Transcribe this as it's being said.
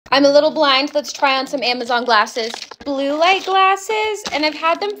I'm a little blind. Let's try on some Amazon glasses. Blue light glasses, and I've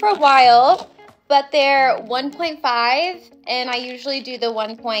had them for a while, but they're 1.5, and I usually do the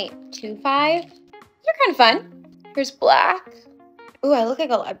 1.25. They're kind of fun. Here's black. Ooh, I look like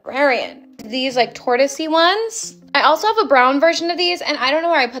a librarian. These like tortoisey ones. I also have a brown version of these, and I don't know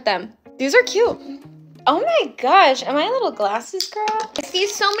where I put them. These are cute. Oh my gosh, am I a little glasses girl? I see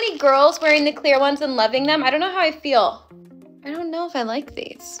so many girls wearing the clear ones and loving them. I don't know how I feel. I don't know if I like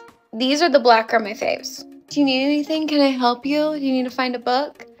these. These are the black are my faves. Do you need anything? Can I help you? Do you need to find a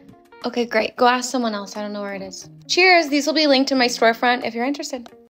book? Okay, great. Go ask someone else. I don't know where it is. Cheers. These will be linked in my storefront if you're interested.